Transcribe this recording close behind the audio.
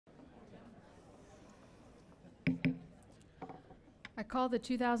call the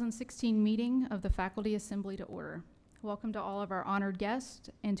 2016 meeting of the Faculty Assembly to order. Welcome to all of our honored guests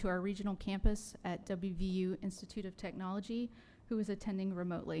and to our regional campus at WVU Institute of Technology who is attending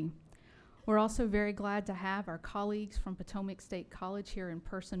remotely. We're also very glad to have our colleagues from Potomac State College here in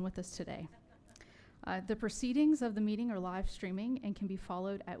person with us today. The proceedings of the meeting are live streaming and can be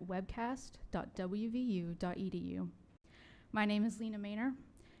followed at webcast.wvu.edu. My name is Lena Maynor,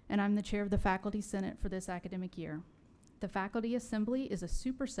 and I'm the chair of the Faculty Senate for this academic year. The Faculty Assembly is a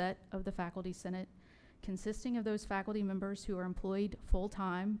superset of the Faculty Senate, consisting of those faculty members who are employed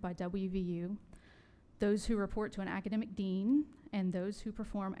full-time by WVU, those who report to an academic dean, and those who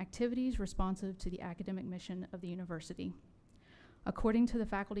perform activities responsive to the academic mission of the university. According to the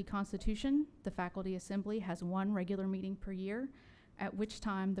Faculty Constitution, the Faculty Assembly has one regular meeting per year, at which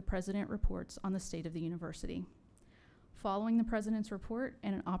time the president reports on the state of the university. Following the president's report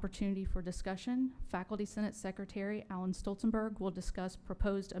and an opportunity for discussion, Faculty Senate Secretary Alan Stoltenberg will discuss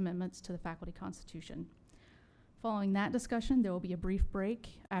proposed amendments to the Faculty Constitution. Following that discussion, there will be a brief break,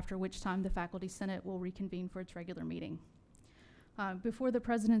 after which time the Faculty Senate will reconvene for its regular meeting. Before the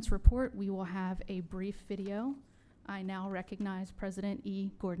president's report, we will have a brief video. I now recognize President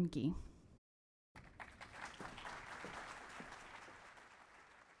E. Gordon Gee.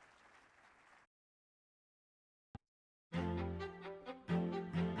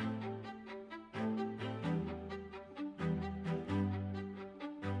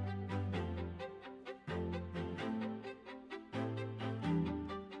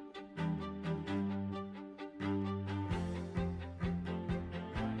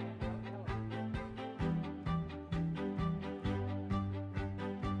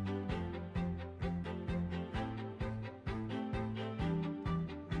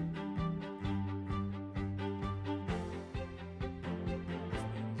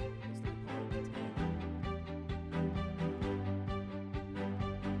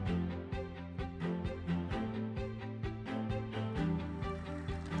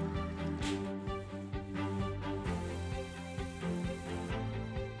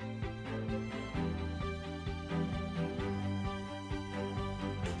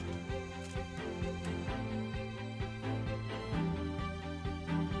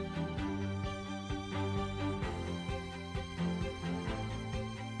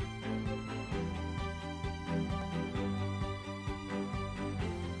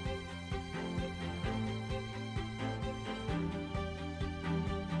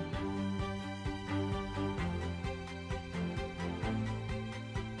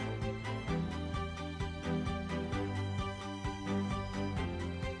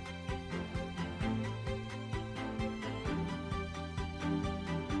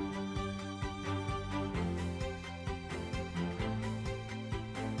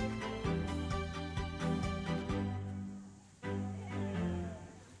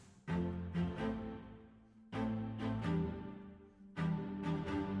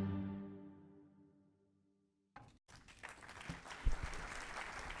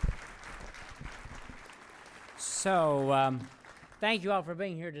 So, thank you all for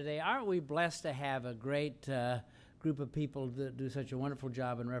being here today. Aren't we blessed to have a great group of people that do such a wonderful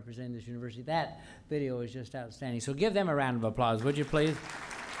job in representing this university? That video is just outstanding. So give them a round of applause, would you please?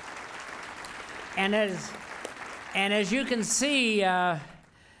 And as you can see,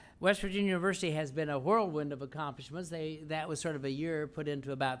 West Virginia University has been a whirlwind of accomplishments. That was sort of a year put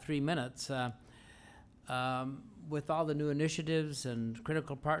into about 3 minutes. With all the new initiatives and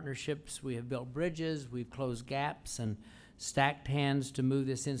critical partnerships, we have built bridges, we've closed gaps, and stacked hands to move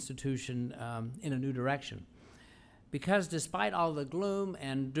this institution in a new direction. Because despite all the gloom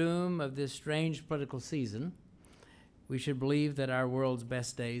and doom of this strange political season, we should believe that our world's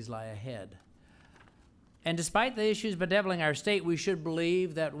best days lie ahead. And despite the issues bedeviling our state, we should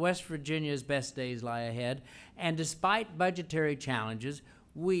believe that West Virginia's best days lie ahead. And despite budgetary challenges,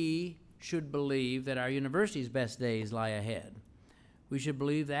 we should believe that our university's best days lie ahead. We should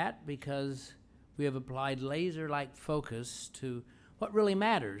believe that because we have applied laser-like focus to what really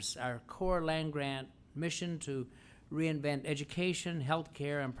matters, our core land-grant mission to reinvent education,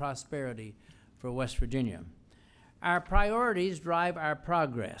 healthcare, and prosperity for West Virginia. Our priorities drive our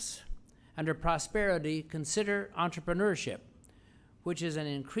progress. Under prosperity, consider entrepreneurship, which is an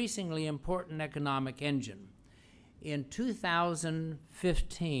increasingly important economic engine. In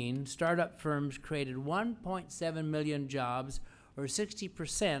 2015, startup firms created 1.7 million jobs, or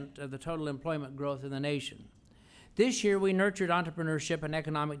 60% of the total employment growth in the nation. This year, we nurtured entrepreneurship and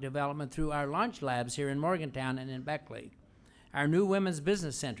economic development through our launch labs here in Morgantown and in Beckley, our new Women's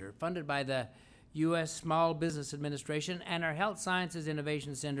Business Center, funded by the U.S. Small Business Administration, and our Health Sciences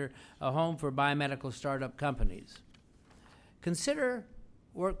Innovation Center, a home for biomedical startup companies. Consider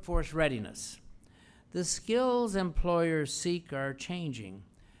workforce readiness. The skills employers seek are changing.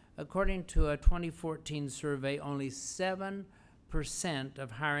 According to a 2014 survey, only 7%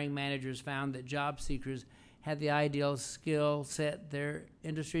 of hiring managers found that job seekers had the ideal skill set their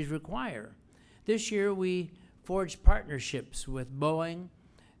industries require. This year, we forged partnerships with Boeing,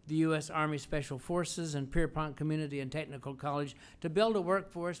 the U.S. Army Special Forces, and Pierpont Community and Technical College to build a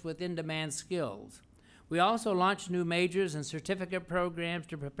workforce with in-demand skills. We also launched new majors and certificate programs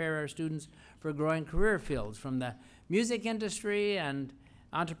to prepare our students for growing career fields, from the music industry and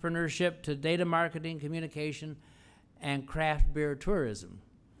entrepreneurship to data marketing, communication, and craft beer tourism.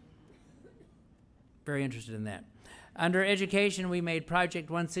 Very interested in that. Under education, we made Project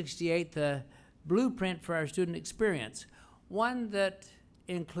 168 the blueprint for our student experience, one that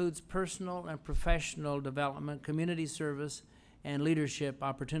includes personal and professional development, community service, and leadership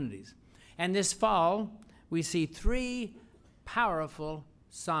opportunities. And this fall, we see 3 powerful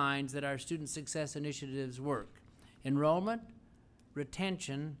signs that our student success initiatives work. Enrollment,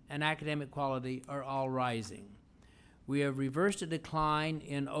 retention, and academic quality are all rising. We have reversed a decline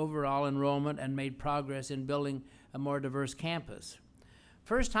in overall enrollment and made progress in building a more diverse campus.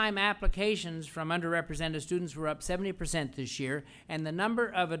 First-time applications from underrepresented students were up 70% this year, and the number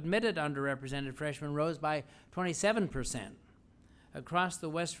of admitted underrepresented freshmen rose by 27%. Across the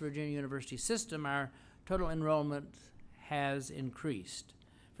West Virginia University system, our total enrollment has increased.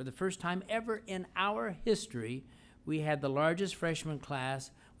 For the first time ever in our history, we had the largest freshman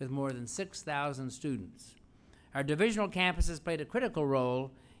class with more than 6,000 students. Our divisional campuses played a critical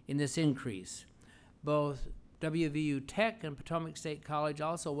role in this increase. Both WVU Tech and Potomac State College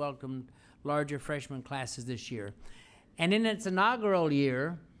also welcomed larger freshman classes this year. And in its inaugural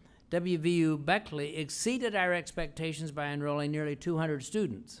year, WVU Beckley exceeded our expectations by enrolling nearly 200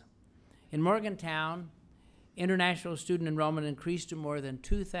 students. In Morgantown, international student enrollment increased to more than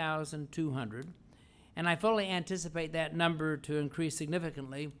 2,200, and I fully anticipate that number to increase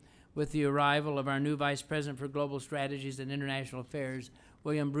significantly with the arrival of our new Vice President for Global Strategies and International Affairs,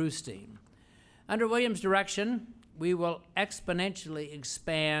 William Brustein. Under William's direction, we will exponentially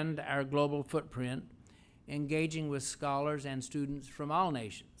expand our global footprint, engaging with scholars and students from all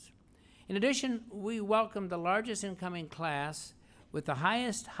nations. In addition, we welcome the largest incoming class with the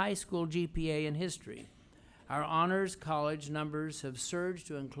highest high school GPA in history. Our honors college numbers have surged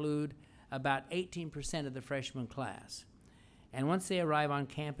to include about 18% of the freshman class. And once they arrive on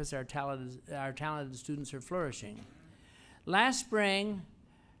campus, our talented students are flourishing. Last spring,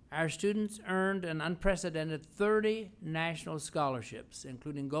 our students earned an unprecedented 30 national scholarships,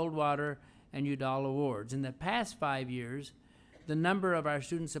 including Goldwater and Udall Awards. In the past 5 years, the number of our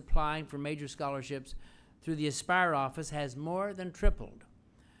students applying for major scholarships through the Aspire office has more than tripled.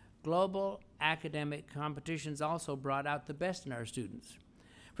 Global academic competitions also brought out the best in our students.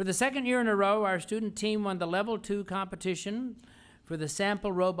 For the second year in a row, our student team won the Level 2 competition for the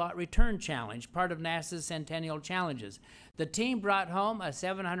Sample Robot Return Challenge, part of NASA's Centennial Challenges. The team brought home a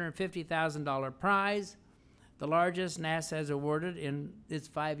 $750,000 prize, the largest NASA has awarded in its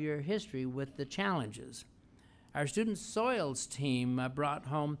 5-year history with the challenges. Our student soils team brought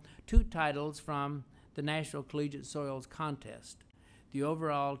home 2 titles from the National Collegiate Soils Contest, the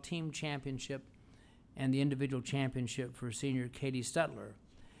overall team championship and the individual championship for senior Katie Stutler.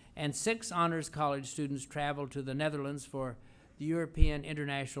 And 6 honors college students traveled to the Netherlands for the European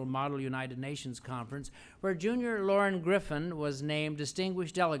International Model United Nations Conference, where junior Lauren Griffin was named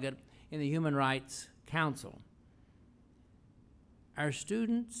Distinguished Delegate in the Human Rights Council. Our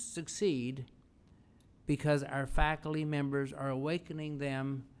students succeed because our faculty members are awakening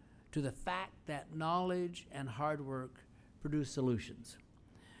them to the fact that knowledge and hard work produce solutions.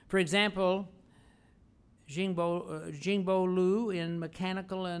 For example, Jingbo Liu in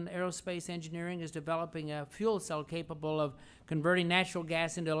mechanical and aerospace engineering is developing a fuel cell capable of converting natural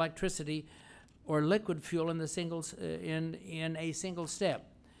gas into electricity or liquid fuel in a single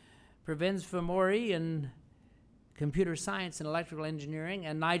step. Pravins Famori in computer science and electrical engineering,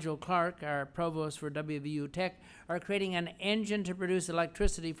 and Nigel Clark, our provost for WVU Tech, are creating an engine to produce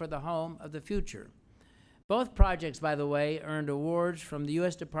electricity for the home of the future. Both projects, by the way, earned awards from the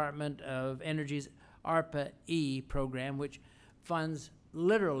U.S. Department of Energy's ARPA-E program, which funds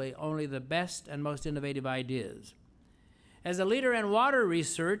literally only the best and most innovative ideas. As a leader in water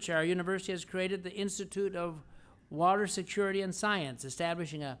research, our university has created the Institute of Water Security and Science,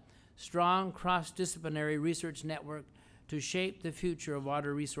 establishing a strong cross-disciplinary research network to shape the future of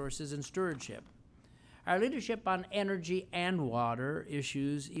water resources and stewardship. Our leadership on energy and water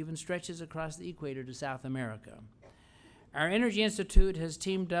issues even stretches across the equator to South America. Our Energy Institute has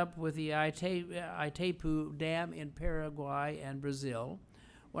teamed up with the Itaipu Dam in Paraguay and Brazil,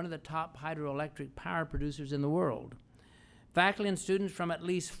 one of the top hydroelectric power producers in the world. Faculty and students from at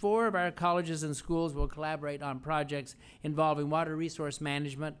least 4 of our colleges and schools will collaborate on projects involving water resource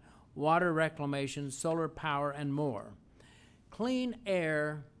management, water reclamation, solar power, and more. Clean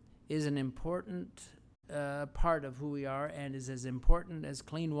air is an important part of who we are and is as important as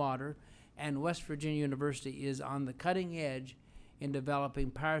clean water, and West Virginia University is on the cutting edge in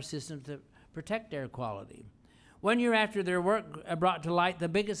developing power systems that protect air quality. 1 year after their work brought to light the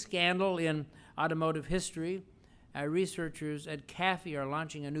biggest scandal in automotive history, our researchers at CAFE are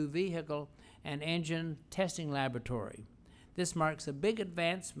launching a new vehicle and engine testing laboratory. This marks a big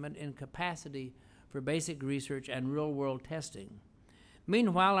advancement in capacity for basic research and real-world testing.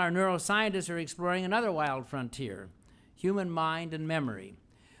 Meanwhile, our neuroscientists are exploring another wild frontier, human mind and memory.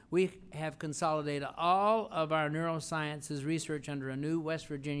 We have consolidated all of our neurosciences research under a new West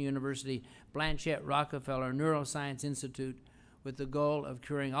Virginia University Blanchette Rockefeller Neuroscience Institute with the goal of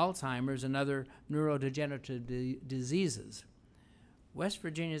curing Alzheimer's and other neurodegenerative diseases. West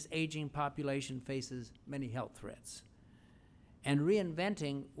Virginia's aging population faces many health threats, and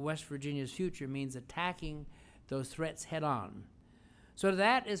reinventing West Virginia's future means attacking those threats head on. So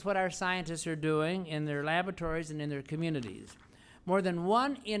that is what our scientists are doing in their laboratories and in their communities. More than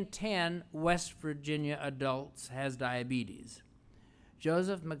 1 in 10 West Virginia adults has diabetes.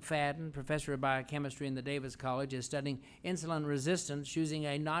 Joseph McFadden, professor of biochemistry in the Davis College, is studying insulin resistance using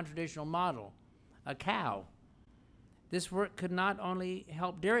a non-traditional model, a cow. This work could not only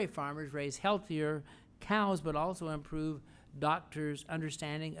help dairy farmers raise healthier cows, but also improve doctors'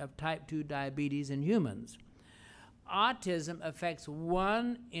 understanding of type 2 diabetes in humans. Autism affects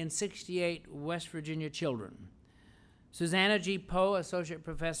 1 in 68 West Virginia children. Susanna G. Poe, associate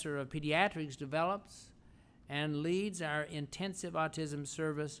professor of pediatrics, develops and leads our intensive autism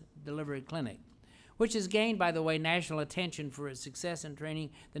service delivery clinic, which has gained, by the way, national attention for its success in training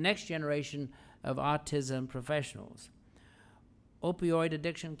the next generation of autism professionals. Opioid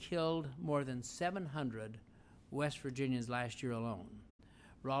addiction killed more than 700 West Virginians last year alone.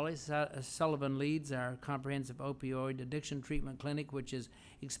 Raleigh Sullivan leads our comprehensive opioid addiction treatment clinic, which is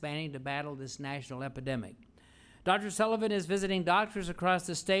expanding to battle this national epidemic. Dr. Sullivan is visiting doctors across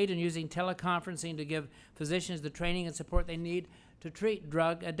the state and using teleconferencing to give physicians the training and support they need to treat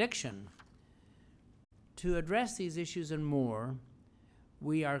drug addiction. To address these issues and more,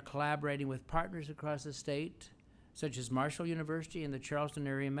 we are collaborating with partners across the state, such as Marshall University and the Charleston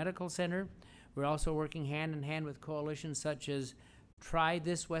Area Medical Center. We're also working hand in hand with coalitions such as Try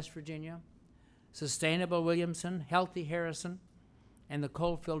This West Virginia, Sustainable Williamson, Healthy Harrison, and the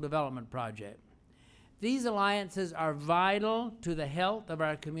Coalfield Development Project. These alliances are vital to the health of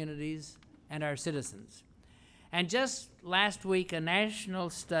our communities and our citizens. And just last week, a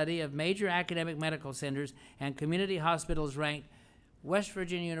national study of major academic medical centers and community hospitals ranked West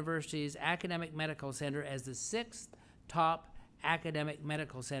Virginia University's Academic Medical Center as the 6th top academic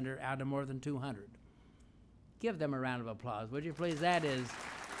medical center out of more than 200. Give them a round of applause, would you please? That is,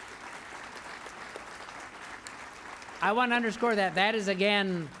 I want to underscore that. That is,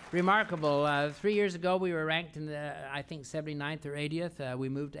 again, remarkable. 3 years ago, we were ranked in the, I think, 79th or 80th. We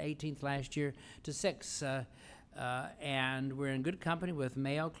moved to 18th last year to 6th. And we're in good company with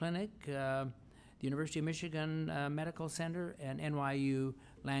Mayo Clinic, the University of Michigan Medical Center, and NYU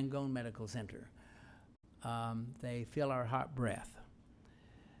Langone Medical Center. They fill our hot breath.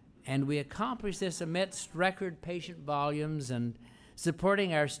 And we accomplish this amidst record patient volumes and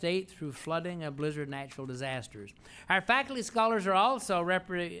supporting our state through flooding and blizzard natural disasters. Our faculty scholars are also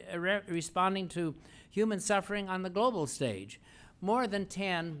responding to human suffering on the global stage. More than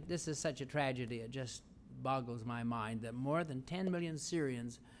 10, this is such a tragedy, it just boggles my mind, that more than 10 million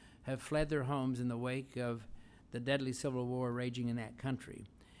Syrians have fled their homes in the wake of the deadly civil war raging in that country.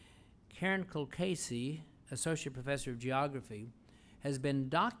 Karen Kulcasey, associate professor of geography, has been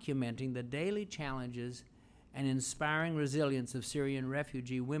documenting the daily challenges and inspiring resilience of Syrian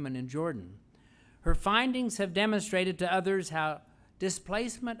refugee women in Jordan. Her findings have demonstrated to others how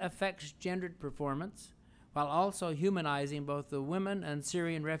displacement affects gendered performance, while also humanizing both the women and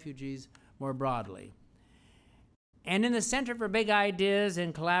Syrian refugees more broadly. And in the Center for Big Ideas,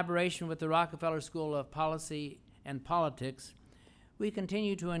 in collaboration with the Rockefeller School of Policy and Politics, we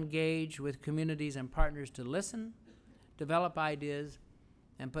continue to engage with communities and partners to listen, develop ideas,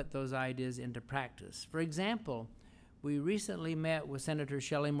 and put those ideas into practice. For example, we recently met with Senator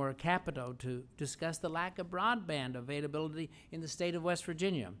Shelley Moore Capito to discuss the lack of broadband availability in the state of West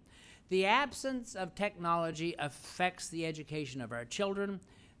Virginia. The absence of technology affects the education of our children,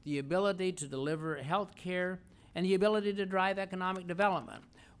 the ability to deliver health care, and the ability to drive economic development.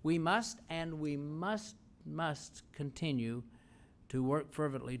 We must continue to work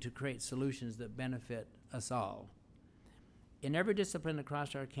fervently to create solutions that benefit us all. In every discipline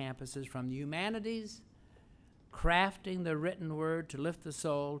across our campuses, from the humanities, crafting the written word to lift the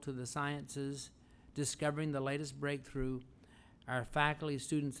soul, to the sciences, discovering the latest breakthrough, our faculty,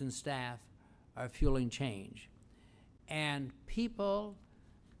 students, and staff are fueling change. And people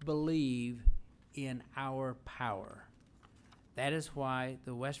believe in our power. That is why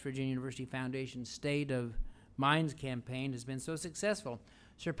the West Virginia University Foundation State of Minds campaign has been so successful,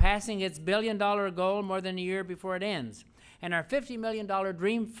 surpassing its $1 billion goal more than a year before it ends. And our $50 million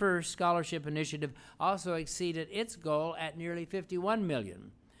Dream First Scholarship Initiative also exceeded its goal at nearly $51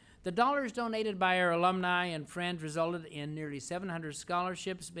 million. The dollars donated by our alumni and friends resulted in nearly 700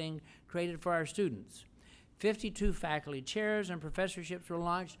 scholarships being created for our students. 52 faculty chairs and professorships were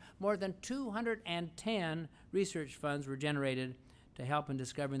launched. More than 210 research funds were generated to help in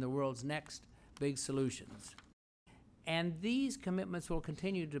discovering the world's next big solutions. And these commitments will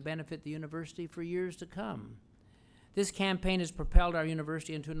continue to benefit the university for years to come. This campaign has propelled our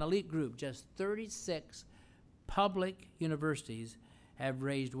university into an elite group. Just 36 public universities have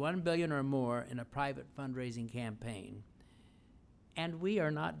raised $1 billion or more in a private fundraising campaign. And we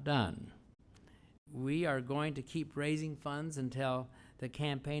are not done. We are going to keep raising funds until the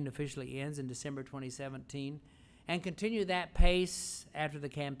campaign officially ends in December 2017 and continue that pace after the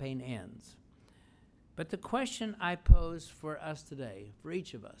campaign ends. But the question I pose for us today, for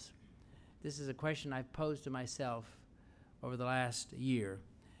each of us, this is a question I've posed to myself over the last year,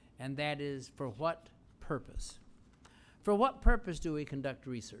 and that is, for what purpose? For what purpose do we conduct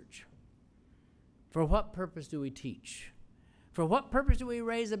research? For what purpose do we teach? For what purpose do we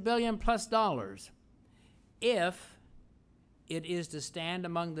raise $1 billion+ if it is to stand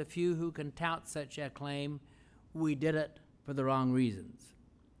among the few who can tout such acclaim? We did it for the wrong reasons.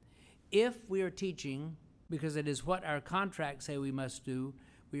 If we are teaching because it is what our contracts say we must do,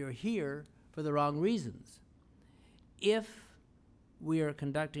 we are here for the wrong reasons. If we are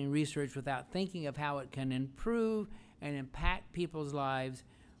conducting research without thinking of how it can improve and impact people's lives,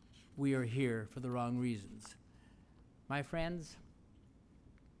 we are here for the wrong reasons. My friends,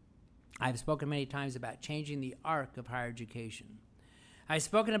 I've spoken many times about changing the arc of higher education. I've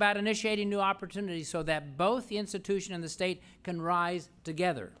spoken about initiating new opportunities so that both the institution and the state can rise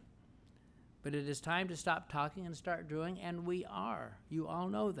together. But it is time to stop talking and start doing, and we are. You all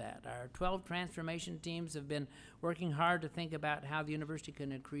know that. Our 12 transformation teams have been working hard to think about how the university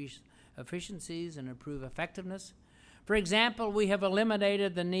can increase efficiencies and improve effectiveness. For example, we have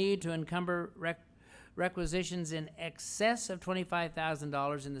eliminated the need to encumber requisitions in excess of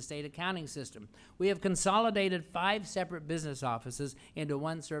 $25,000 in the state accounting system. We have consolidated 5 separate business offices into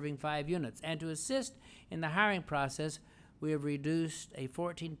one serving 5 units. And to assist in the hiring process, we have reduced a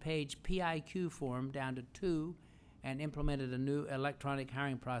 14-page PIQ form down to 2 and implemented a new electronic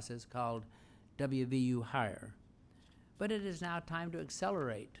hiring process called W.Va Hire. But it is now time to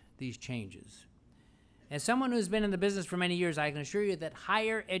accelerate these changes. As someone who's been in the business for many years, I can assure you that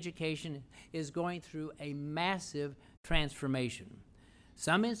higher education is going through a massive transformation.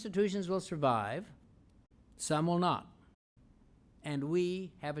 Some institutions will survive, some will not. And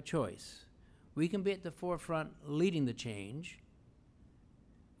we have a choice. We can be at the forefront leading the change.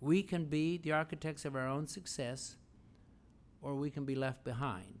 We can be the architects of our own success, or we can be left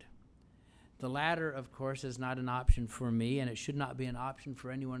behind. The latter, of course, is not an option for me, and it should not be an option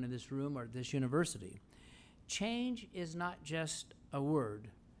for anyone in this room or this university. Change is not just a word.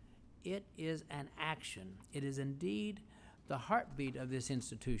 It is an action. It is indeed the heartbeat of this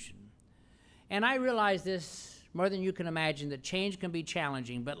institution. And I realize this more than you can imagine, that change can be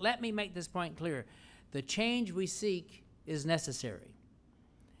challenging, but let me make this point clear. The change we seek is necessary.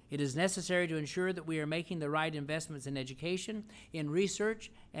 It is necessary to ensure that we are making the right investments in education, in research,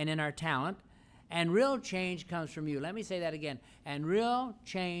 and in our talent, and real change comes from you. Let me say that again. And real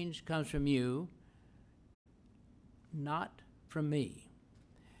change comes from you, not from me.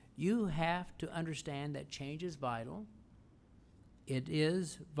 You have to understand that change is vital. It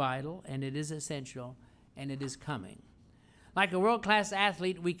is vital, and it is essential, and it is coming. Like a world-class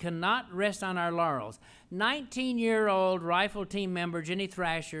athlete, we cannot rest on our laurels. 19-year-old rifle team member Jenny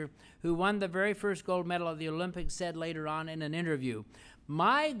Thrasher, who won the very first gold medal at the Olympics, said later on in an interview,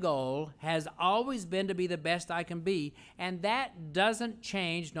 "My goal has always been to be the best I can be, and that doesn't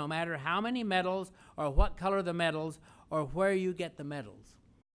change no matter how many medals or what color the medals or where you get the medals."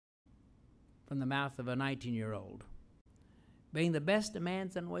 From the mouth of a 19-year-old. Being the best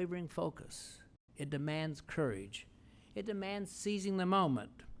demands unwavering focus. It demands courage. It demands seizing the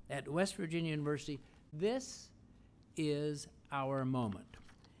moment. At West Virginia University, this is our moment.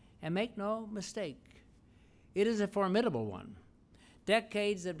 And make no mistake, it is a formidable one.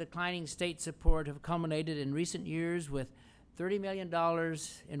 Decades of declining state support have culminated in recent years with $30 million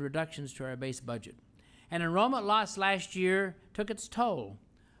in reductions to our base budget. And enrollment loss last year took its toll.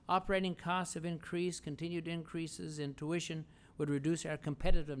 Operating costs have increased. Continued increases in tuition would reduce our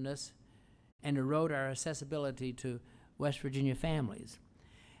competitiveness and erode our accessibility to West Virginia families.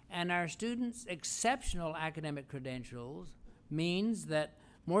 And our students' exceptional academic credentials means that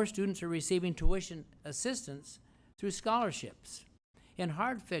more students are receiving tuition assistance through scholarships. In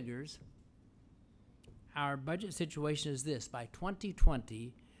hard figures, our budget situation is this: by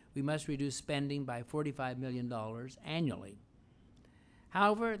 2020, we must reduce spending by $45 million annually.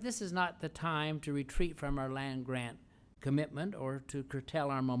 However, this is not the time to retreat from our land grant commitment or to curtail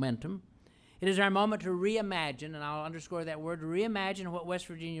our momentum. It is our moment to reimagine, and I'll underscore that word, reimagine what West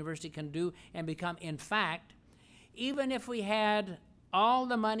Virginia University can do and become. In fact, even if we had all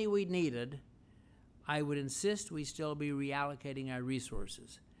the money we needed, I would insist we still be reallocating our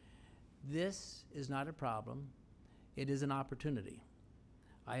resources. This is not a problem. It is an opportunity.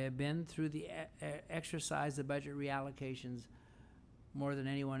 I have been through the exercise of budget reallocations more than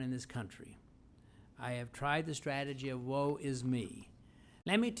anyone in this country. I have tried the strategy of woe is me.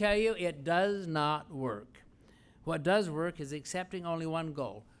 Let me tell you, it does not work. What does work is accepting only one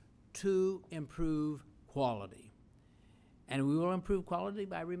goal: to improve quality. And we will improve quality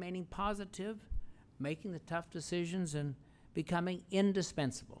by remaining positive, making the tough decisions, and becoming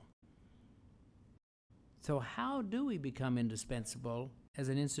indispensable. So how do we become indispensable as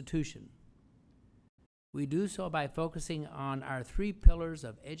an institution? We do so by focusing on our three pillars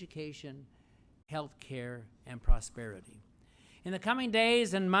of education, healthcare, and prosperity. In the coming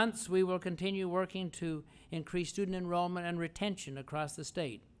days and months, we will continue working to increase student enrollment and retention across the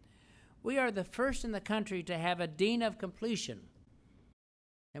state. We are the first in the country to have a dean of completion.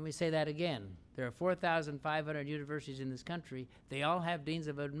 Let me say that again. There are 4,500 universities in this country. They all have deans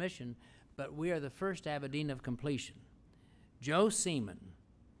of admission, but we are the first to have a dean of completion, Joe Seaman.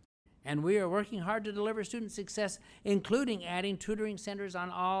 And we are working hard to deliver student success, including adding tutoring centers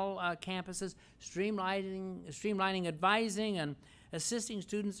on all campuses, streamlining advising, and assisting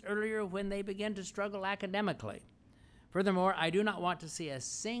students earlier when they begin to struggle academically. Furthermore, I do not want to see a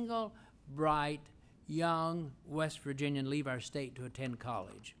single bright, young West Virginian leave our state to attend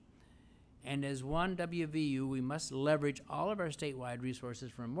college. And as one WVU, we must leverage all of our statewide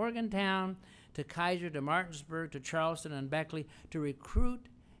resources from Morgantown to Kaiser to Martinsburg to Charleston and Beckley to recruit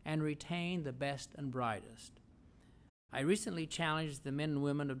and retain the best and brightest. I recently challenged the men and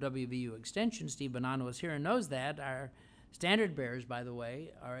women of WVU Extension. Steve Bonanno is here and knows that. Our standard bearers, by the way,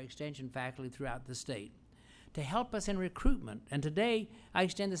 are Extension faculty throughout the state, to help us in recruitment. And today, I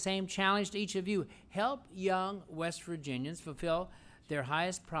extend the same challenge to each of you. Help young West Virginians fulfill their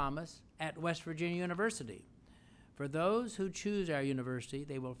highest promise at West Virginia University. For those who choose our university,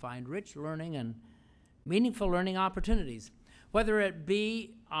 they will find rich learning and meaningful learning opportunities. Whether it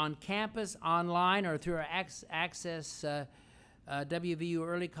be on campus, online, or through our Access WVU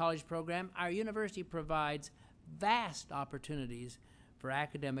Early College program, our university provides vast opportunities for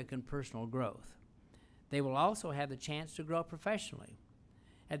academic and personal growth. They will also have the chance to grow professionally.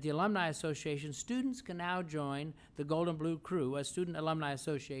 At the Alumni Association, students can now join the Gold and Blue Crew, a student alumni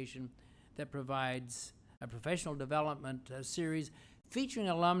association that provides a professional development series featuring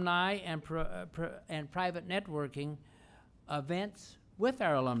alumni and private networking events with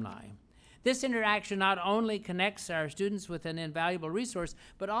our alumni. This interaction not only connects our students with an invaluable resource,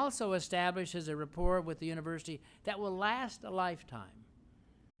 but also establishes a rapport with the university that will last a lifetime.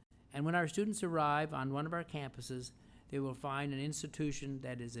 And when our students arrive on one of our campuses, they will find an institution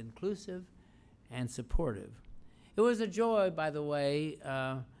that is inclusive and supportive. It was a joy, by the way,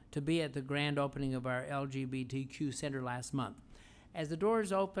 to be at the grand opening of our LGBTQ Center last month. As the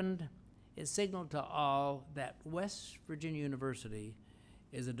doors opened, it signaled to all that West Virginia University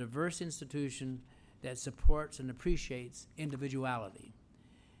is a diverse institution that supports and appreciates individuality.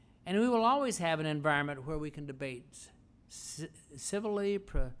 And we will always have an environment where we can debate civilly,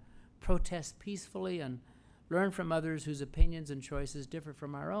 protest peacefully, and learn from others whose opinions and choices differ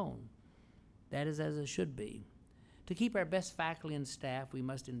from our own. That is as it should be. To keep our best faculty and staff, we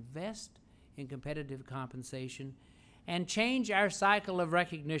must invest in competitive compensation and change our cycle of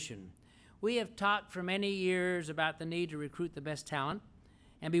recognition. We have talked for many years about the need to recruit the best talent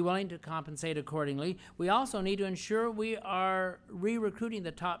and be willing to compensate accordingly. We also need to ensure we are re-recruiting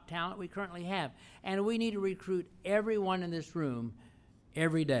the top talent we currently have, and we need to recruit everyone in this room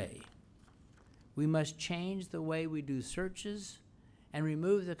every day. We must change the way we do searches and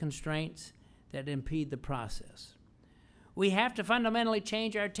remove the constraints that impede the process. We have to fundamentally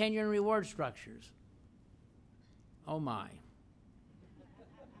change our tenure and reward structures. Oh my.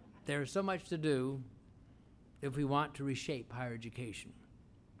 There's so much to do if we want to reshape higher education.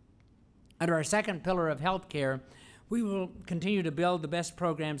 Under our second pillar of healthcare, we will continue to build the best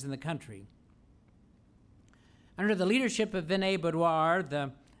programs in the country. Under the leadership of Vinay Boudoir,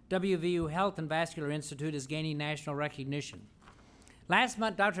 the W.Va Health and Vascular Institute is gaining national recognition. Last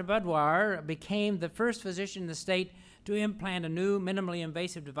month, Dr. Boudoir became the first physician in the state to implant a new minimally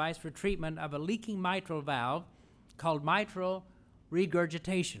invasive device for treatment of a leaking mitral valve called mitral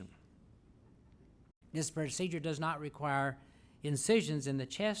regurgitation. This procedure does not require incisions in the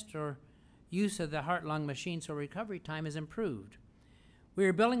chest or use of the heart-lung machine, so recovery time is improved. We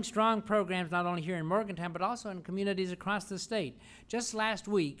are building strong programs not only here in Morgantown, but also in communities across the state. Just last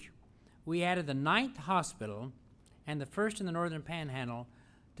week, we added the 9th hospital and the first in the Northern Panhandle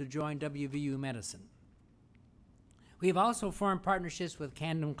to join W.Va Medicine. We have also formed partnerships with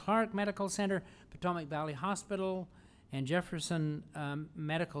Camden Clark Medical Center, Potomac Valley Hospital, and Jefferson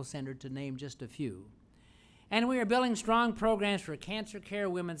Medical Center, to name just a few. And we are building strong programs for cancer care,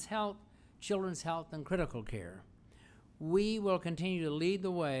 women's health, children's health, and critical care. We will continue to lead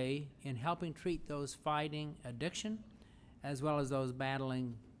the way in helping treat those fighting addiction, as well as those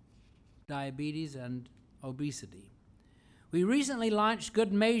battling diabetes and obesity. We recently launched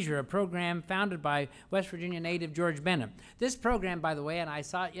Good Measure, a program founded by West Virginia native George Bennett. This program, by the way, and I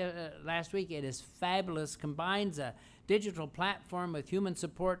saw it last week, it is fabulous, combines a digital platform with human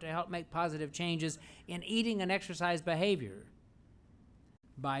support to help make positive changes in eating and exercise behavior.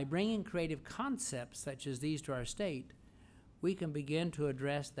 By bringing creative concepts such as these to our state, we can begin to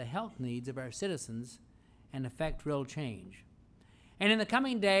address the health needs of our citizens and effect real change. And in the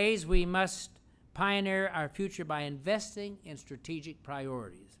coming days, we must pioneer our future by investing in strategic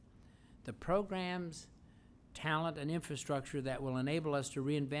priorities, the programs, talent, and infrastructure that will enable us to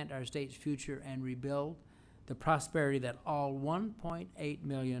reinvent our state's future and rebuild the prosperity that all 1.8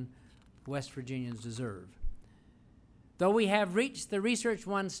 million West Virginians deserve. Though we have reached the Research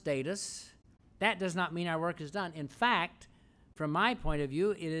 1 status, that does not mean our work is done. In fact, from my point of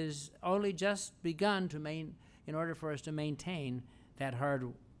view, it is only just begun in order for us to maintain that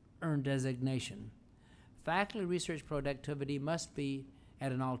hard-earned designation. Faculty research productivity must be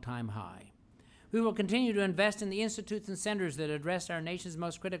at an all-time high. We will continue to invest in the institutes and centers that address our nation's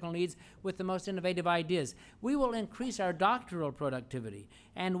most critical needs with the most innovative ideas. We will increase our doctoral productivity,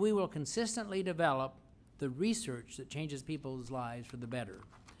 and we will consistently develop the research that changes people's lives for the better.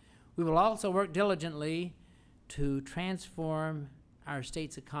 We will also work diligently to transform our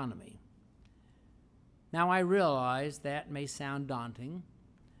state's economy. Now, I realize that may sound daunting,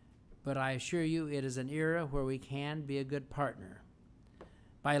 but I assure you it is an era where we can be a good partner.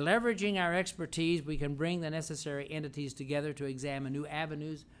 By leveraging our expertise, we can bring the necessary entities together to examine new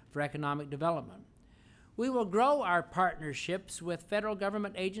avenues for economic development. We will grow our partnerships with federal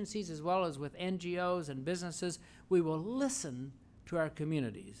government agencies as well as with NGOs and businesses. We will listen to our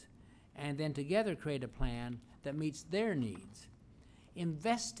communities and then together create a plan that meets their needs.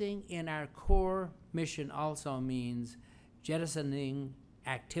 Investing in our core mission also means jettisoning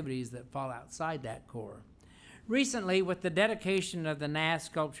activities that fall outside that core. Recently, with the dedication of the NAS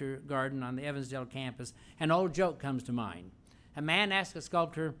Sculpture Garden on the Evansdale campus, an old joke comes to mind. A man asked a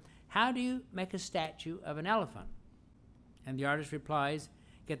sculptor, "How do you make a statue of an elephant?" And the artist replies,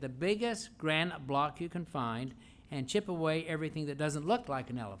 "Get the biggest granite block you can find and chip away everything that doesn't look like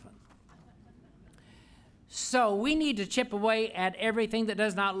an elephant." So we need to chip away at everything that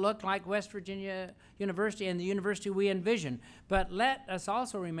does not look like West Virginia University and the university we envision. But let us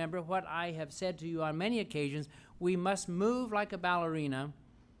also remember what I have said to you on many occasions. We must move like a ballerina,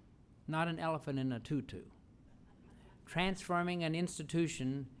 not an elephant in a tutu. Transforming an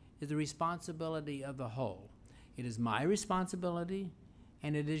institution is the responsibility of the whole. It is my responsibility,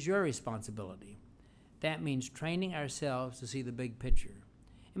 and it is your responsibility. That means training ourselves to see the big picture.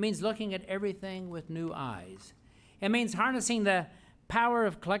 It means looking at everything with new eyes. It means harnessing the power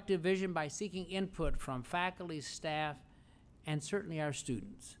of collective vision by seeking input from faculty, staff, and certainly our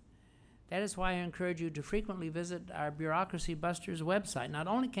students. That is why I encourage you to frequently visit our Bureaucracy Busters website. Not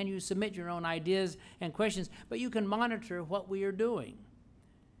only can you submit your own ideas and questions, but you can monitor what we are doing.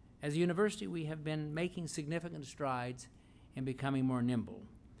 As a university, we have been making significant strides in becoming more nimble.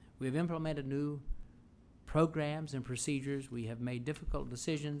 We have implemented new programs and procedures. We have made difficult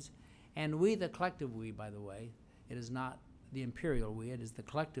decisions. And we, the collective we, by the way, it is not the imperial we, it is the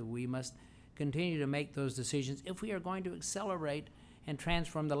collective we, must continue to make those decisions if we are going to accelerate and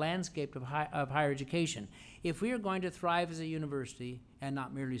transform the landscape of higher education, if we are going to thrive as a university and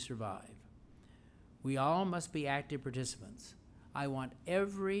not merely survive. We all must be active participants. I want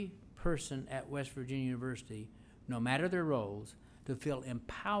every person at West Virginia University, no matter their roles, to feel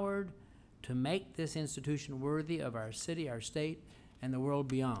empowered to make this institution worthy of our city, our state, and the world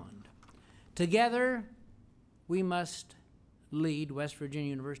beyond. Together, we must lead West Virginia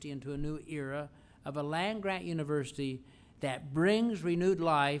University into a new era of a land-grant university that brings renewed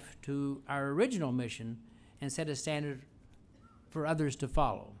life to our original mission and set a standard for others to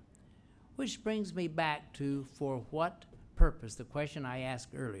follow. Which brings me back to for what purpose, the question I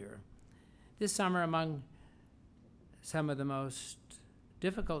asked earlier. This summer, among some of the most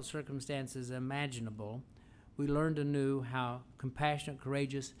difficult circumstances imaginable, we learned anew how compassionate,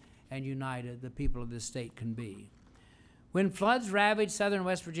 courageous, and united the people of this state can be. When floods ravaged southern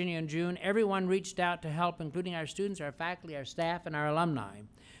West Virginia in June, everyone reached out to help, including our students, our faculty, our staff, and our alumni.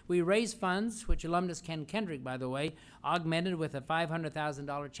 We raised funds, which alumnus Ken Kendrick, by the way, augmented with a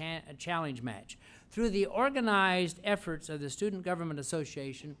 $500,000 challenge match. Through the organized efforts of the Student Government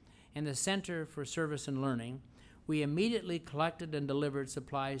Association and the Center for Service and Learning, we immediately collected and delivered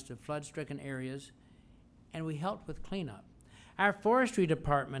supplies to flood-stricken areas, and we helped with cleanup. Our forestry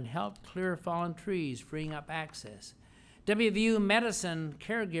department helped clear fallen trees, freeing up access. W.Va medicine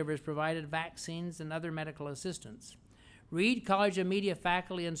caregivers provided vaccines and other medical assistance. Reed College of Media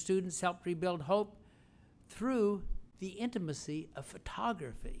faculty and students helped rebuild hope through the intimacy of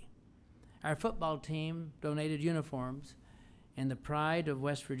photography. Our football team donated uniforms, and the Pride of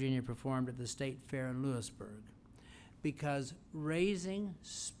West Virginia performed at the State Fair in Lewisburg, because raising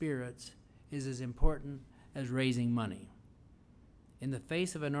spirits is as important as raising money. In the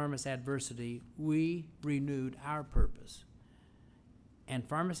face of enormous adversity, we renewed our purpose. And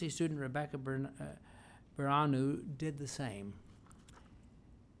pharmacy student Rebecca Beranu did the same.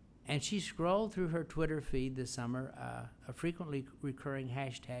 And she scrolled through her Twitter feed this summer, a frequently recurring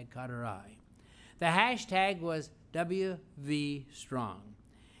hashtag caught her eye. The hashtag was W.Va Strong.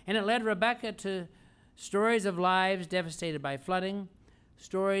 And it led Rebecca to stories of lives devastated by flooding,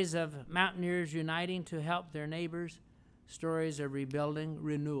 stories of mountaineers uniting to help their neighbors, stories of rebuilding,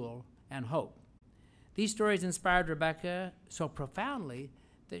 renewal, and hope. These stories inspired Rebecca so profoundly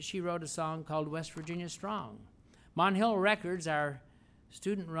that she wrote a song called West Virginia Strong. Monhill Records, our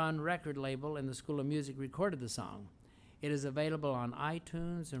student-run record label in the School of Music, recorded the song. It is available on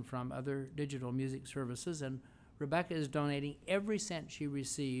iTunes and from other digital music services, and Rebecca is donating every cent she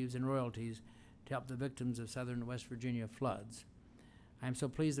receives in royalties to help the victims of southern West Virginia floods. I'm so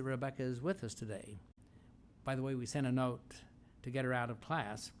pleased that Rebecca is with us today. By the way, we sent a note to get her out of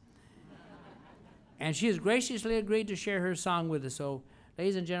class. And she has graciously agreed to share her song with us. So,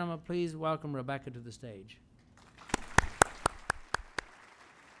 ladies and gentlemen, please welcome Rebecca to the stage.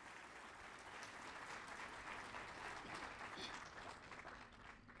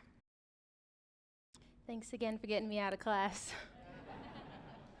 Thanks again for getting me out of class.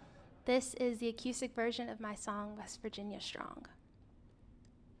 This is the acoustic version of my song, West Virginia Strong.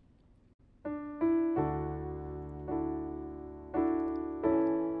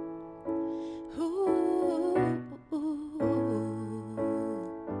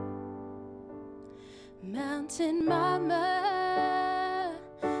 Mountain mama,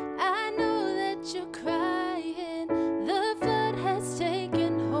 I know that you're crying. The flood has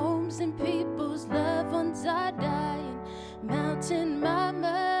taken homes and people's loved ones are dying. Mountain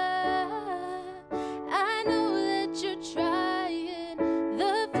mama, I know that you're trying.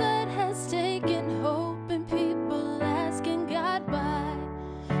 The flood has taken hope and people asking God why.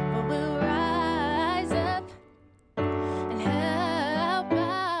 But we'll rise up and help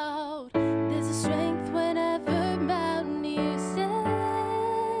out. There's a strength whenever mountaineers stand.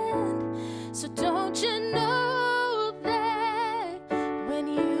 So don't you know that when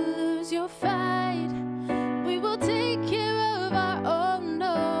you lose your fight, we will take care of our own.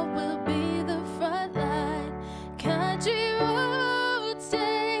 No, we'll be the front line. Country roads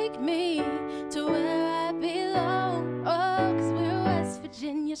take me to where I belong. Oh, 'cause we're West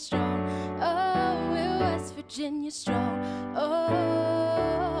Virginia strong. Oh, we're West Virginia strong.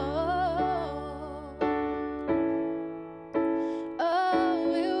 Oh,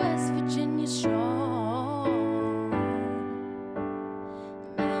 we're West Virginia strong.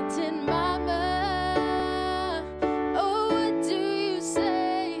 Mountain mama, oh, what do you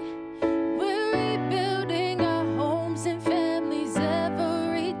say? We're rebuilding our homes and families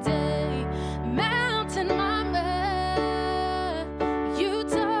every day. Mountain mama, you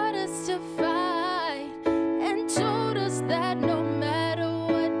taught us to fight and told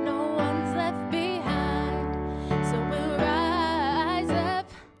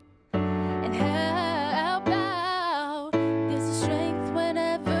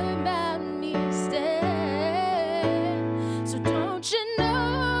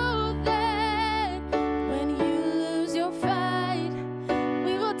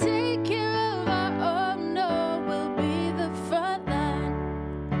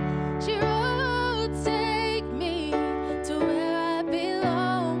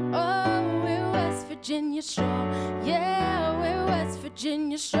Virginia strong. Yeah, we're West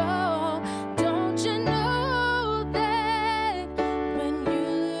Virginia strong. Don't you know that when you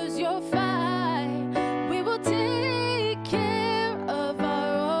lose your fight, we will take care of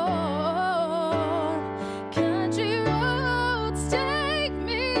our own. Country roads take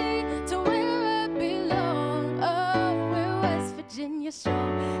me to where I belong. Oh, we're West Virginia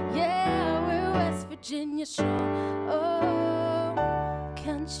strong. Yeah, we're West Virginia strong. Oh,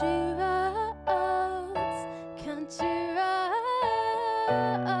 country roads, country roads,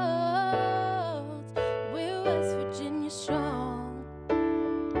 we're West Virginia strong.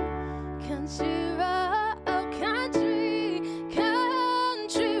 Country roads,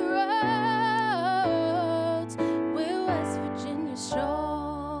 country roads, we're West Virginia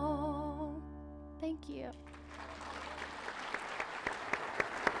strong. Thank you.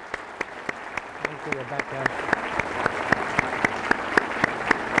 Thank you, Rebecca.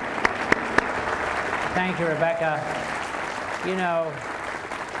 Thank you, Rebecca. You know,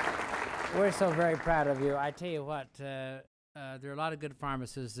 we're so very proud of you. I tell you what, there are a lot of good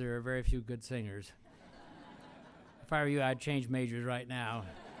pharmacists. There are very few good singers. If I were you, I'd change majors right now.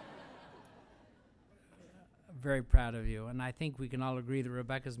 Very proud of you. And I think we can all agree that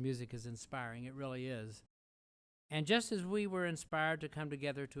Rebecca's music is inspiring. It really is. And just as we were inspired to come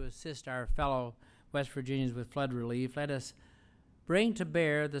together to assist our fellow West Virginians with flood relief, let us bring to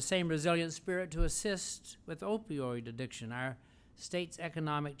bear the same resilient spirit to assist with opioid addiction, our state's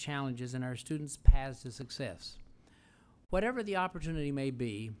economic challenges, and our students' paths to success. Whatever the opportunity may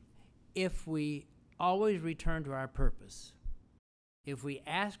be, if we always return to our purpose, if we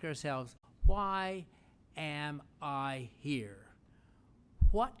ask ourselves, why am I here?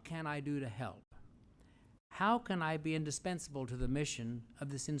 What can I do to help? How can I be indispensable to the mission of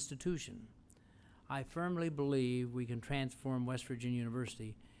this institution? I firmly believe we can transform West Virginia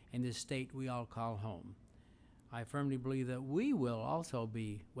University and this state we all call home. I firmly believe that we will also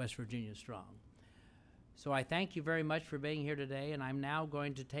be West Virginia strong. So I thank you very much for being here today, and I'm now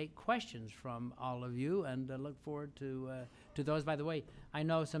going to take questions from all of you and look forward to those. By the way, I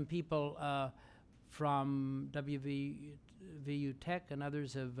know some people from W.Va Tech and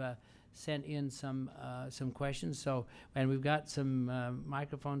others have sent in some questions. So, and we've got some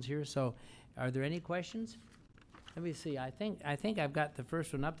microphones here. So, are there any questions? Let me see. I think I've got the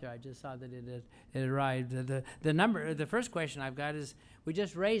first one up there. I just saw that it arrived. The first question I've got is: we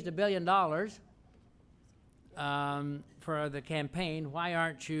just raised $1 billion for the campaign. Why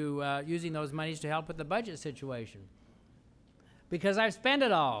aren't you using those monies to help with the budget situation? Because I've spent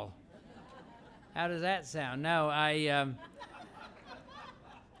it all. How does that sound? No, I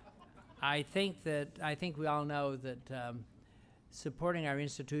think we all know that supporting our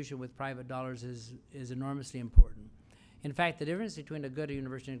institution with private dollars is enormously important. In fact, the difference between a good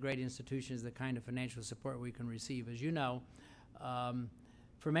university and a great institution is the kind of financial support we can receive. As you know,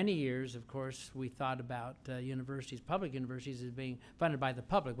 for many years, of course, we thought about universities, public universities, as being funded by the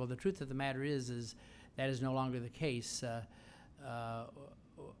public. Well, the truth of the matter is that is no longer the case.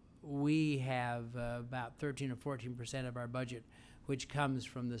 We have about 13 or 14% of our budget which comes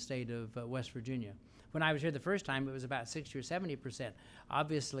from the state of West Virginia. When I was here the first time, it was about 60 or 70%.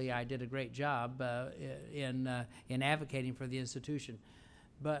 Obviously, I did a great job in advocating for the institution.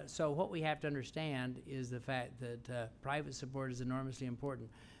 But so what we have to understand is the fact that private support is enormously important.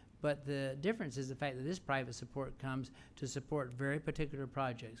 But the difference is the fact that this private support comes to support very particular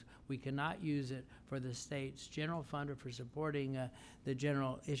projects. We cannot use it for the state's general fund or for supporting the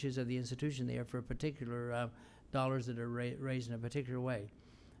general issues of the institution. They are for particular dollars that are raised in a particular way.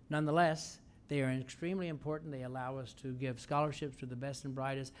 Nonetheless, they are extremely important. They allow us to give scholarships to the best and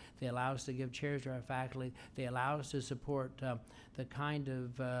brightest. They allow us to give chairs to our faculty. They allow us to support the kind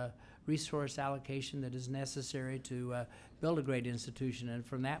of resource allocation that is necessary to build a great institution. And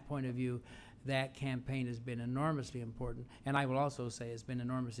from that point of view, that campaign has been enormously important. And I will also say it's been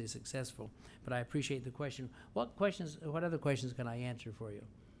enormously successful. But I appreciate the question. What other questions can I answer for you?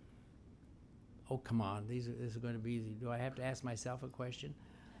 Oh, come on, this is going to be easy. Do I have to ask myself a question?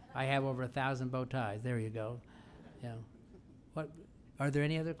 I have over 1,000 bow ties. There you go. Yeah. What? Are there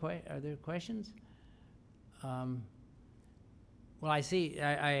any other questions? Well, I see.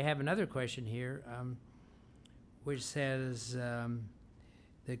 I have another question here, which says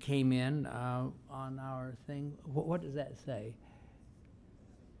that came in on our thing. What does that say?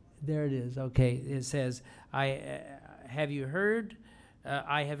 There it is. Okay. It says, have you heard?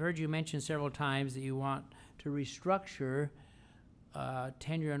 I have heard you mention several times that you want to restructure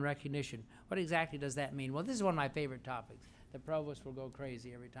tenure and recognition. What exactly does that mean? Well, this is one of my favorite topics. The provost will go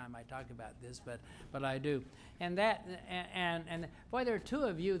crazy every time I talk about this, but I do. And boy, there are two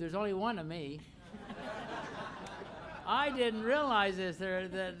of you. There's only one of me. I didn't realize this.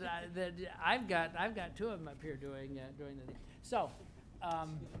 That I've got two of them up here doing the thing. So,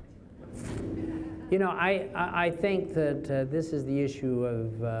 you know, I think that this is the issue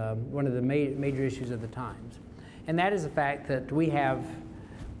of one of the major issues of the times, and that is the fact that we have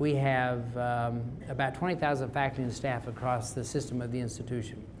about 20,000 faculty and staff across the system of the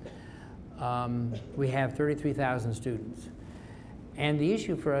institution. We have 33,000 students. And the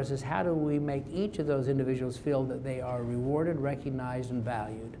issue for us is how do we make each of those individuals feel that they are rewarded, recognized, and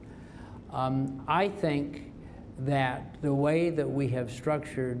valued. I think that the way that we have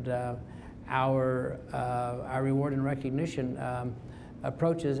structured our reward and recognition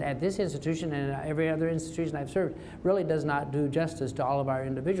approaches at this institution and every other institution I've served really does not do justice to all of our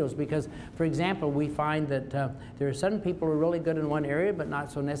individuals, because, for example, we find that there are some people who are really good in one area but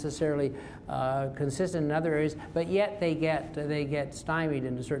not so necessarily consistent in other areas, but yet they get stymied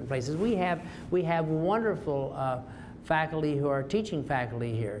into certain places. We have wonderful faculty who are teaching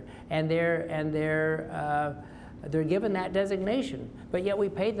faculty here, and they're given that designation, but yet we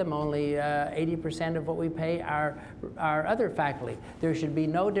pay them only 80% of what we pay our other faculty. There should be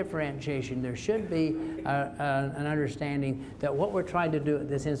no differentiation. There should be an understanding that what we're trying to do at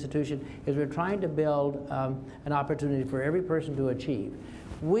this institution is we're trying to build an opportunity for every person to achieve.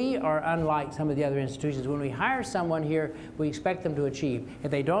 We are unlike some of the other institutions. When we hire someone here, we expect them to achieve. If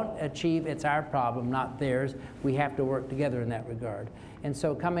they don't achieve, it's our problem, not theirs. We have to work together in that regard. And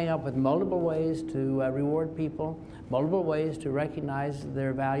so coming up with multiple ways to reward people, multiple ways to recognize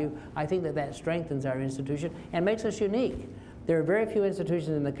their value, I think that strengthens our institution and makes us unique. There are very few institutions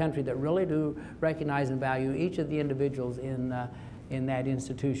in the country that really do recognize and value each of the individuals in that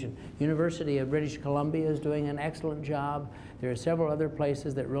institution. University of British Columbia is doing an excellent job. There are several other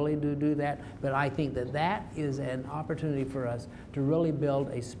places that really do that, but I think that is an opportunity for us to really build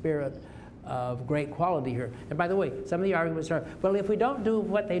a spirit of great quality here. And by the way, some of the arguments are, well, if we don't do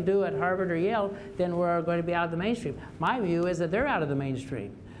what they do at Harvard or Yale, then we're going to be out of the mainstream. My view is that they're out of the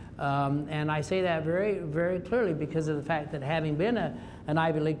mainstream. And I say that very, very clearly because of the fact that having been an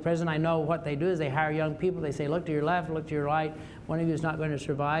Ivy League president, I know what they do is they hire young people. They say, look to your left, look to your right. One of you is not going to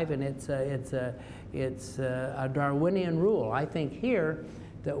survive, and it's a Darwinian rule. I think here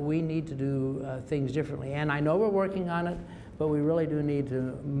that we need to do things differently. And I know we're working on it, but we really do need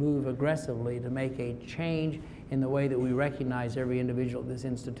to move aggressively to make a change in the way that we recognize every individual at this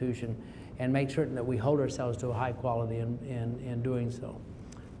institution and make certain that we hold ourselves to a high quality in doing so.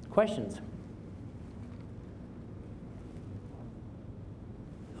 Questions?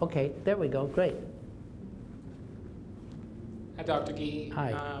 Okay, there we go, great. Hi, Dr. Gee.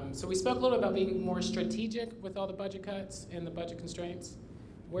 Hi. So we spoke a little about being more strategic with all the budget cuts and the budget constraints.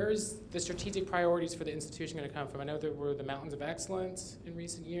 Where's the strategic priorities for the institution going to come from? I know there were the Mountains of Excellence in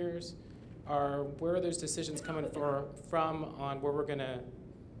recent years. Where are those decisions coming from on where we're going to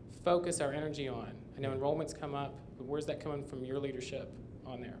focus our energy on? I know enrollment's come up, but where's that coming from your leadership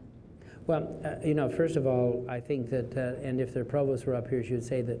on there? Well, you know, first of all, I think that, and if the provost were up here, she would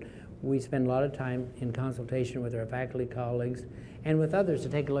say that we spend a lot of time in consultation with our faculty colleagues and with others to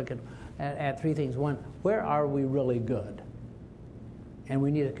take a look at three things. One, where are we really good? And we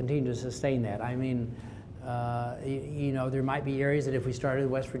need to continue to sustain that. I mean, you know, there might be areas that if we started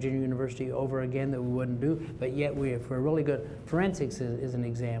West Virginia University over again that we wouldn't do, but yet if we're really good. Forensics is an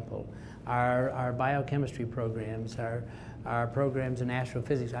example. Our biochemistry programs, our programs in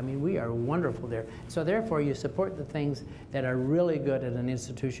astrophysics, I mean, we are wonderful there. So therefore, you support the things that are really good at an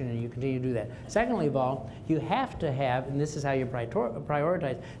institution, and you continue to do that. Secondly of all, you have to have, and this is how you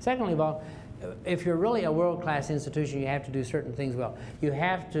prioritize, secondly of all, if you're really a world-class institution, you have to do certain things well. You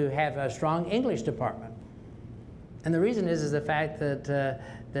have to have a strong English department. And the reason is the fact that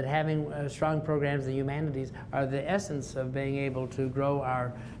having strong programs in the humanities are the essence of being able to grow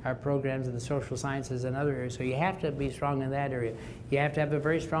our programs in the social sciences and other areas. So you have to be strong in that area. You have to have a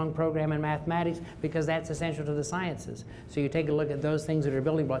very strong program in mathematics because that's essential to the sciences. So you take a look at those things that are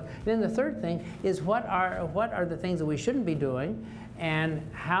building blocks. Then the third thing is what are the things that we shouldn't be doing, and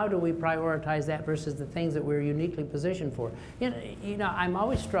how do we prioritize that versus the things that we're uniquely positioned for? You know, I'm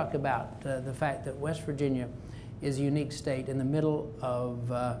always struck about the fact that West Virginia is a unique state in the middle of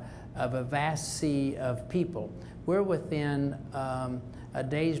a vast sea of people. We're within a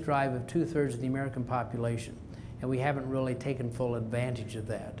day's drive of 2/3 of the American population, and we haven't really taken full advantage of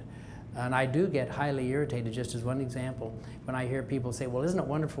that. And I do get highly irritated, just as one example, when I hear people say, well, isn't it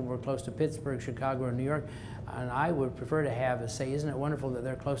wonderful we're close to Pittsburgh, Chicago, or New York? And I would prefer to have us say, isn't it wonderful that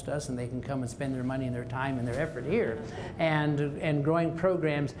they're close to us and they can come and spend their money and their time and their effort here, and growing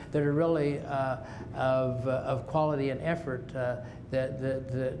programs that are really of quality and effort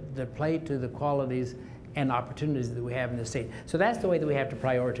that play to the qualities and opportunities that we have in the state. So that's the way that we have to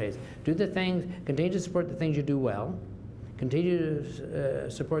prioritize. Do the things, continue to support the things you do well, continue to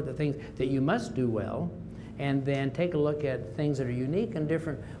support the things that you must do well, and then take a look at things that are unique and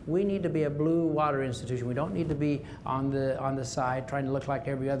different. We need to be a blue water institution. We don't need to be on the side trying to look like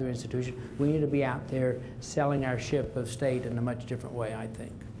every other institution. We need to be out there selling our ship of state in a much different way, I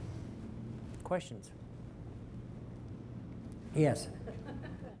think. Questions? Yes.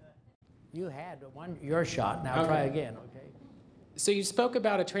 You had your shot. Now try again, okay? So you spoke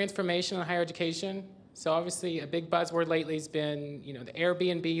about a transformation in higher education. So obviously a big buzzword lately has been, you know, the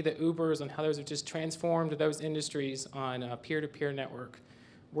Airbnb, the Ubers, and how those have just transformed those industries on a peer-to-peer network.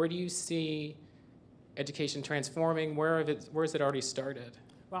 Where do you see education transforming? Where has it already started?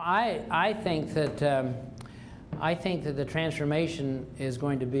 Well, I think that the transformation is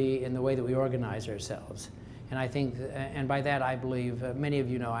going to be in the way that we organize ourselves. And I think, and by that I believe, many of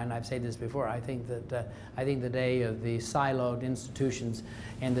you know, and I've said this before, I think the day of the siloed institutions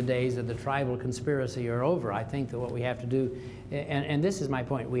and the days of the tribal conspiracy are over. I think that what we have to do, and this is my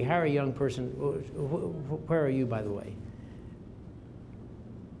point, we hire a young person. Where are you, by the way?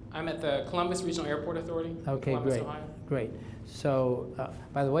 I'm at the Columbus Regional Airport Authority. Okay, Columbus, great, Ohio. great. So,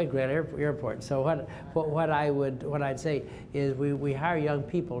 by the way, great airport. So what I'd say is we hire young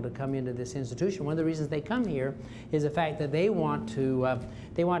people to come into this institution. One of the reasons they come here is the fact that they want to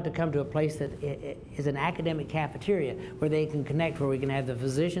come to a place that is an academic cafeteria where they can connect, where we can have the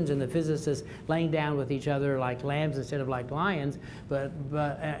physicians and the physicists laying down with each other like lambs instead of like lions.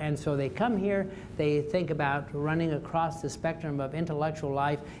 And so they come here, they think about running across the spectrum of intellectual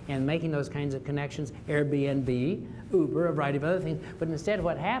life and making those kinds of connections, Airbnb, Uber, a variety of other things. But instead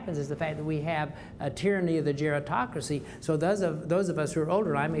what happens is the fact that we have a tyranny of the gerontocracy. So those of us who are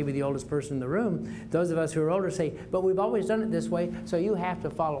older, I may be the oldest person in the room, those of us who are older say, but we've always done it this way, so you have to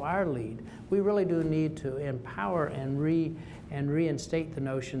follow our lead. We really do need to empower and reinstate the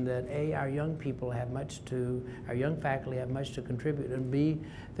notion that A, our young people have our young faculty have much to contribute, and B,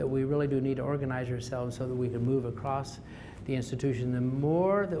 that we really do need to organize ourselves so that we can move across the institution. The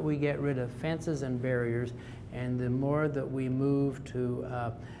more that we get rid of fences and barriers, and the more that we move to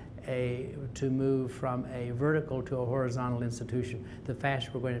move from a vertical to a horizontal institution, the faster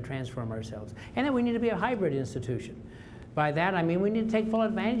we're going to transform ourselves. And then we need to be a hybrid institution. By that I mean we need to take full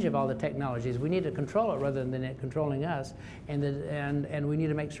advantage of all the technologies. We need to control it rather than it controlling us. And we need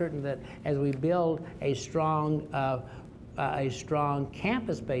to make certain that as we build a strong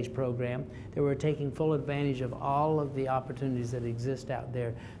campus-based program, that we're taking full advantage of all of the opportunities that exist out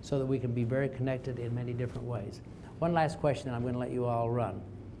there so that we can be very connected in many different ways. One last question, and I'm going to let you all run.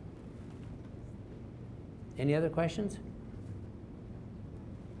 Any other questions?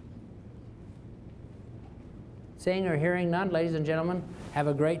 Seeing or hearing none, ladies and gentlemen, have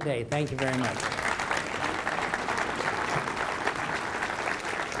a great day. Thank you very much.